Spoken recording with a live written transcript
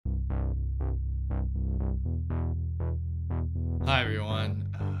Hi everyone,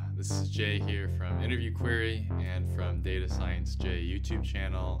 this is Jay here from Interview Query and from Data Science Jay YouTube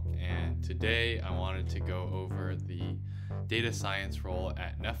channel, and today I wanted to go over the data science role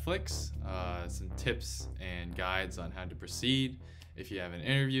at Netflix, some tips and guides on how to proceed if you have an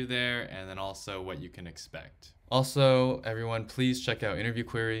interview there, and then also what you can expect. Also, everyone, please check out Interview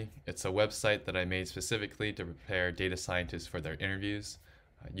Query. It's a website that I made specifically to prepare data scientists for their interviews.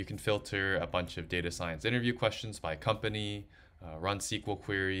 You can filter a bunch of data science interview questions by company, run SQL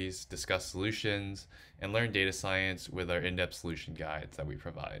queries, discuss solutions, and learn data science with our in-depth solution guides that we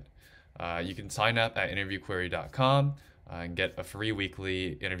provide. You can sign up at interviewquery.com and get a free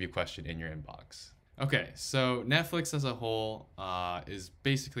weekly interview question in your inbox. Okay, so Netflix as a whole is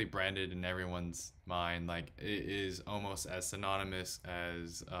basically branded in everyone's mind like it is almost as synonymous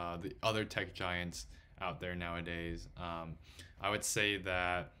as the other tech giants out there nowadays. I would say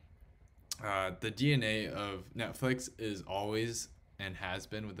that the DNA of Netflix is always and has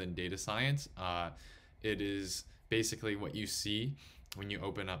been within data science. It is basically what you see when you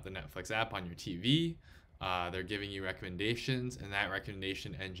open up the Netflix app on your TV. They're giving you recommendations, and that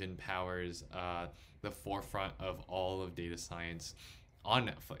recommendation engine powers the forefront of all of data science on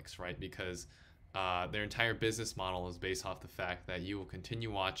Netflix, right? Because their entire business model is based off the fact that you will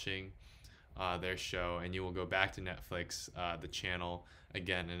continue watching their show, and you will go back to Netflix, the channel,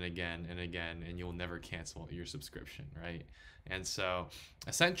 again and again and again, and you'll never cancel your subscription, right? And so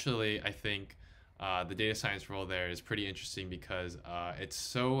essentially, I think the data science role there is pretty interesting because it's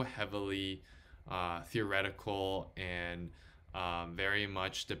so heavily theoretical and very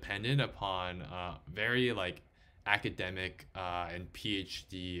much dependent upon very like academic and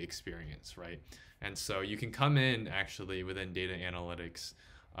PhD experience, right? And so you can come in actually within data analytics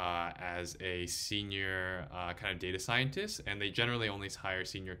as a senior kind of data scientist, and they generally only hire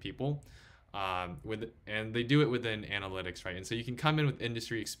senior people and they do it within analytics, right? And so you can come in with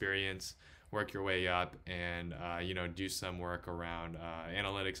industry experience, work your way up, and do some work around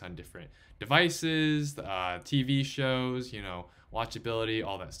analytics on different devices, TV shows, watchability,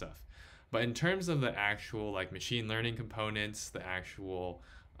 all that stuff. But in terms of the actual like machine learning components, the actual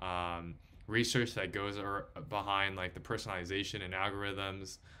research that goes behind like the personalization and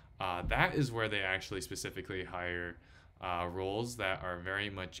algorithms, that is where they actually specifically hire roles that are very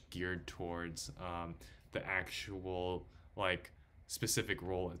much geared towards the actual like specific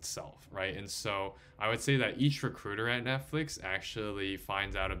role itself, right? And so I would say that each recruiter at Netflix actually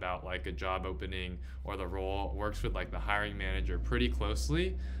finds out about like a job opening or the role, works with like the hiring manager pretty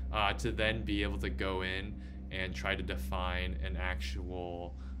closely to then be able to go in and try to define an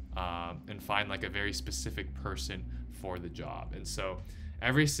actual and find like a very specific person for the job. And so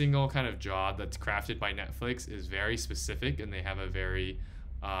every single kind of job that's crafted by Netflix is very specific, and they have a very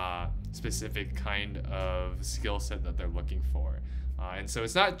specific kind of skill set that they're looking for. And so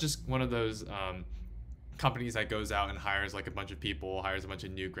it's not just one of those companies that goes out and hires like a bunch of people, hires a bunch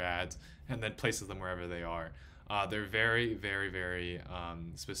of new grads, and then places them wherever they are. They're very, very, very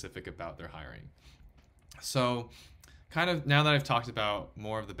specific about their hiring. So kind of now that I've talked about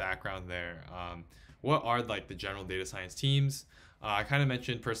more of the background there, what are like the general data science teams? I kind of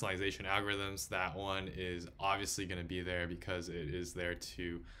mentioned personalization algorithms. That one is obviously going to be there because it is there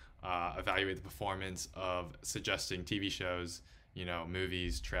to evaluate the performance of suggesting TV shows,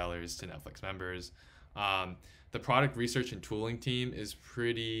 movies, trailers to Netflix members. The product research and tooling team is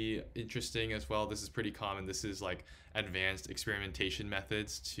pretty interesting as well. This is pretty common. This is like advanced experimentation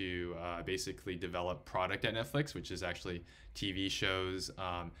methods to basically develop product at Netflix, which is actually TV shows.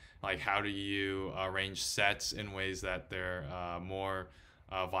 Like how do you arrange sets in ways that they're more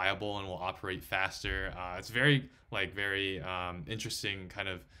viable and will operate faster. It's very interesting kind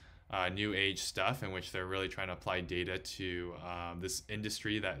of new age stuff in which they're really trying to apply data to this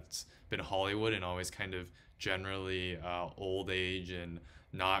industry that's been Hollywood and always kind of generally old age and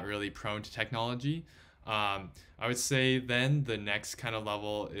not really prone to technology. I would say then the next kind of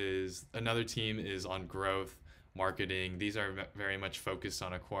level is another team is on growth, marketing. These are very much focused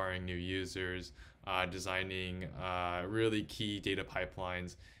on acquiring new users, designing really key data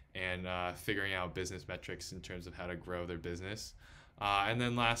pipelines, and figuring out business metrics in terms of how to grow their business. And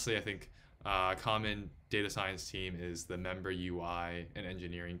then lastly, I think a common data science team is the member UI and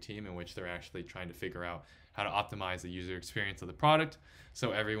engineering team, in which they're actually trying to figure out how to optimize the user experience of the product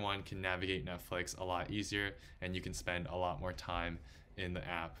so everyone can navigate Netflix a lot easier and you can spend a lot more time in the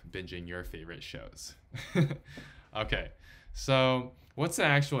app binging your favorite shows. Okay, so what's the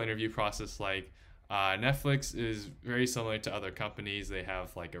actual interview process like? Netflix is very similar to other companies. They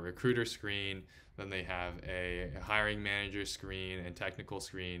have like a recruiter screen, then they have a hiring manager screen and technical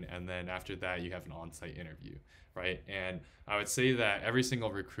screen, and then after that you have an on-site interview, right? And I would say that every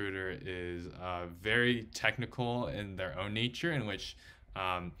single recruiter is very technical in their own nature, in which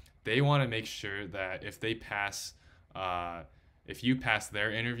they want to make sure that if you pass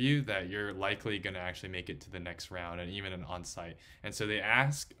their interview, that you're likely going to actually make it to the next round and even an on-site. And so they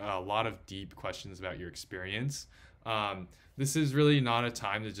ask a lot of deep questions about your experience. This is really not a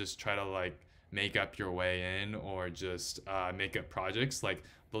time to just try to like make up your way in or just make up projects. Like,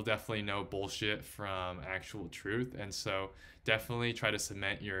 they'll definitely know bullshit from actual truth. And so definitely try to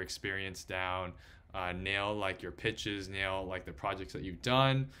cement your experience down, nail like your pitches, nail like the projects that you've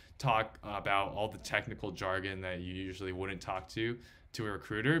done, talk about all the technical jargon that you usually wouldn't talk to a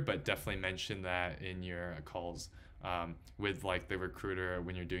recruiter, but definitely mention that in your calls with like the recruiter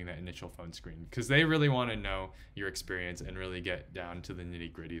when you're doing that initial phone screen, because they really want to know your experience and really get down to the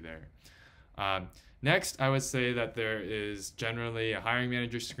nitty gritty there. Next, I would say that there is generally a hiring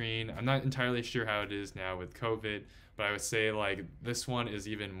manager screen. I'm not entirely sure how it is now with COVID, but I would say like this one is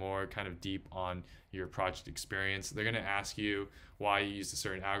even more kind of deep on your project experience. They're going to ask you why you used a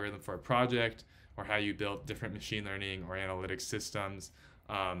certain algorithm for a project, or how you built different machine learning or analytics systems.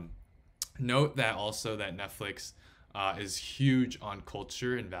 Note that also that Netflix is huge on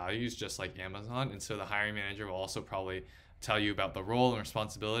culture and values, just like Amazon. And so the hiring manager will also probably tell you about the role and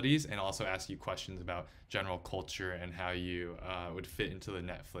responsibilities, and also ask you questions about general culture and how you would fit into the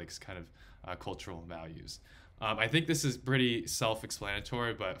Netflix kind of cultural values. I think this is pretty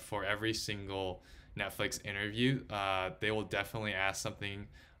self-explanatory, but for every single Netflix interview, they will definitely ask something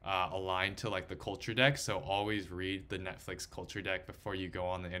aligned to like the culture deck. So always read the Netflix culture deck before you go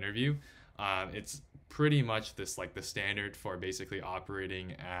on the interview. It's pretty much this like the standard for basically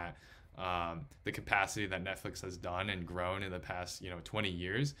operating at the capacity that Netflix has done and grown in the past 20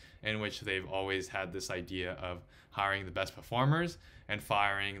 years, in which they've always had this idea of hiring the best performers and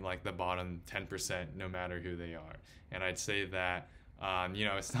firing like the bottom 10% no matter who they are. And I'd say that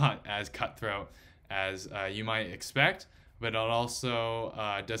it's not as cutthroat as you might expect, but it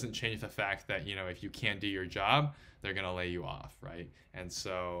also doesn't change the fact that if you can't do your job, they're going to lay you off, right? And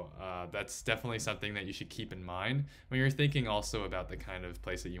so that's definitely something that you should keep in mind when you're thinking also about the kind of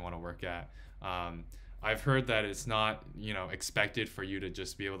place that you want to work at. I've heard that it's not expected for you to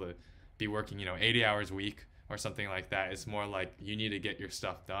just be able to be working 80 hours a week or something like that. It's more like you need to get your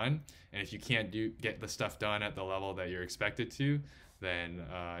stuff done, and if you can't get the stuff done at the level that you're expected to, then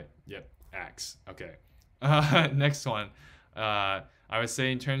axe. Okay. Next one. I would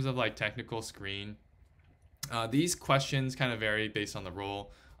say in terms of like technical screen, these questions kind of vary based on the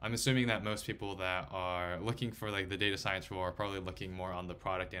role. I'm assuming that most people that are looking for like the data science role are probably looking more on the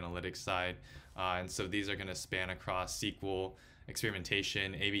product analytics side. And so these are going to span across SQL,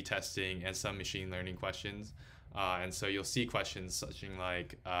 experimentation, A/B testing, and some machine learning questions. And so you'll see questions such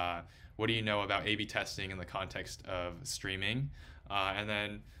like, what do you know about A/B testing in the context of streaming? And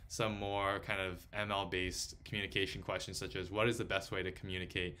then some more kind of ML-based communication questions, such as what is the best way to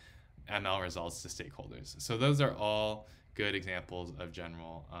communicate ML results to stakeholders? So those are all good examples of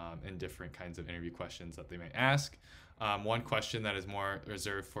general and different kinds of interview questions that they may ask. One question that is more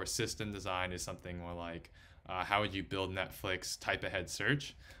reserved for system design is something more like, how would you build Netflix type ahead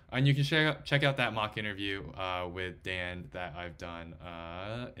search? And you can check out that mock interview with Dan that I've done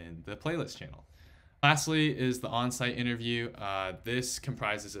in the playlist channel. Lastly is the on-site interview. This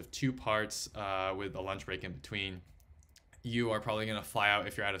comprises of 2 parts with a lunch break in between. You are probably going to fly out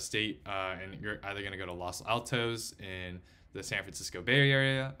if you're out of state, and you're either going to go to Los Altos in the San Francisco Bay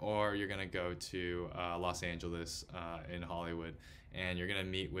Area, or you're going to go to Los Angeles in Hollywood, and you're going to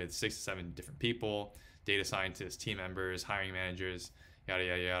meet with 6 to 7 different people, data scientists, team members, hiring managers, yada,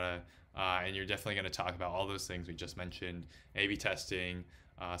 yada, yada. And you're definitely going to talk about all those things we just mentioned: A/B testing,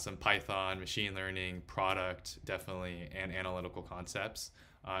 some Python, machine learning, product, definitely, and analytical concepts.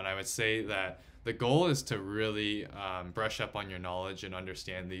 And I would say that the goal is to really brush up on your knowledge and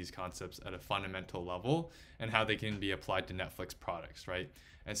understand these concepts at a fundamental level and how they can be applied to Netflix products, right?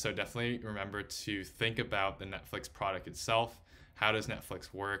 And so definitely remember to think about the Netflix product itself. How does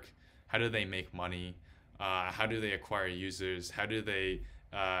Netflix work? How do they make money? How do they acquire users? How do they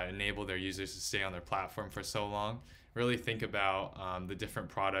enable their users to stay on their platform for so long? Really think about the different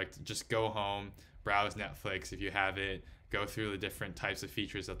product. Just go home, browse Netflix if you have it, go through the different types of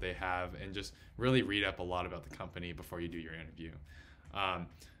features that they have, and just really read up a lot about the company before you do your interview.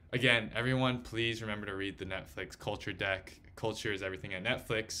 Again, everyone, please remember to read the Netflix culture deck. Culture is everything at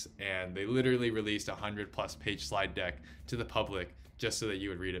Netflix, and they literally released a 100+ page slide deck to the public just so that you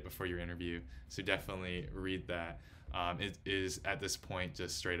would read it before your interview. So definitely read that. It is at this point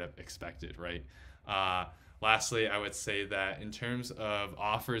just straight up expected, right? Lastly, I would say that in terms of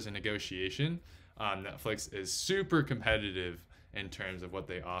offers and negotiation, Netflix is super competitive in terms of what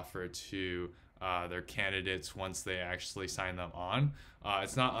they offer to their candidates once they actually sign them on.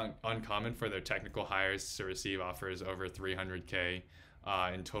 It's not uncommon for their technical hires to receive offers over 300K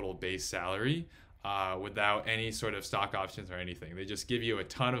in total base salary without any sort of stock options or anything. They just give you a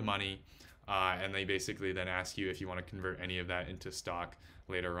ton of money and they basically then ask you if you want to convert any of that into stock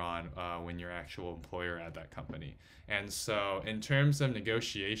later on when you're actual employer at that company. And so in terms of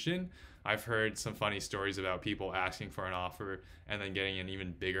negotiation, I've heard some funny stories about people asking for an offer and then getting an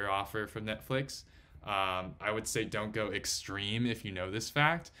even bigger offer from Netflix. I would say don't go extreme if you know this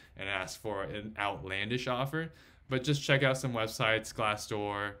fact and ask for an outlandish offer, but just check out some websites,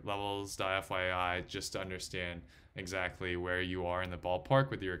 Glassdoor, Levels.fyi, just to understand exactly where you are in the ballpark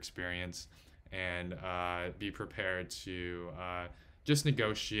with your experience and be prepared to just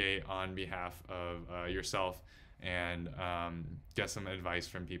negotiate on behalf of yourself and get some advice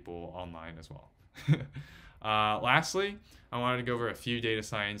from people online as well. Lastly, I wanted to go over a few data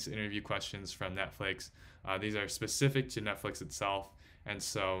science interview questions from Netflix. These are specific to Netflix itself. And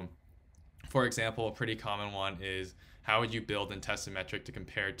so, for example, a pretty common one is, how would you build and test a metric to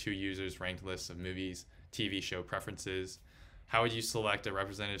compare two users' ranked lists of movies, TV show preferences? How would you select a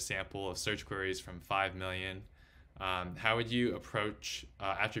representative sample of search queries from 5 million? How would you approach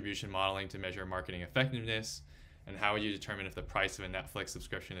attribution modeling to measure marketing effectiveness? And how would you determine if the price of a Netflix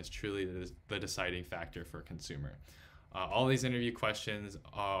subscription is truly the deciding factor for a consumer? All these interview questions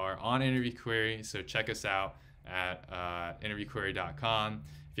are on Interview Query, so check us out at interviewquery.com.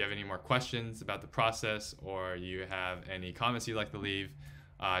 If you have any more questions about the process or you have any comments you'd like to leave,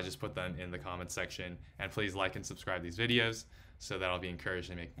 just put them in the comments section. And please like and subscribe these videos so that I'll be encouraged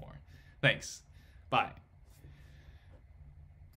to make more. Thanks. Bye.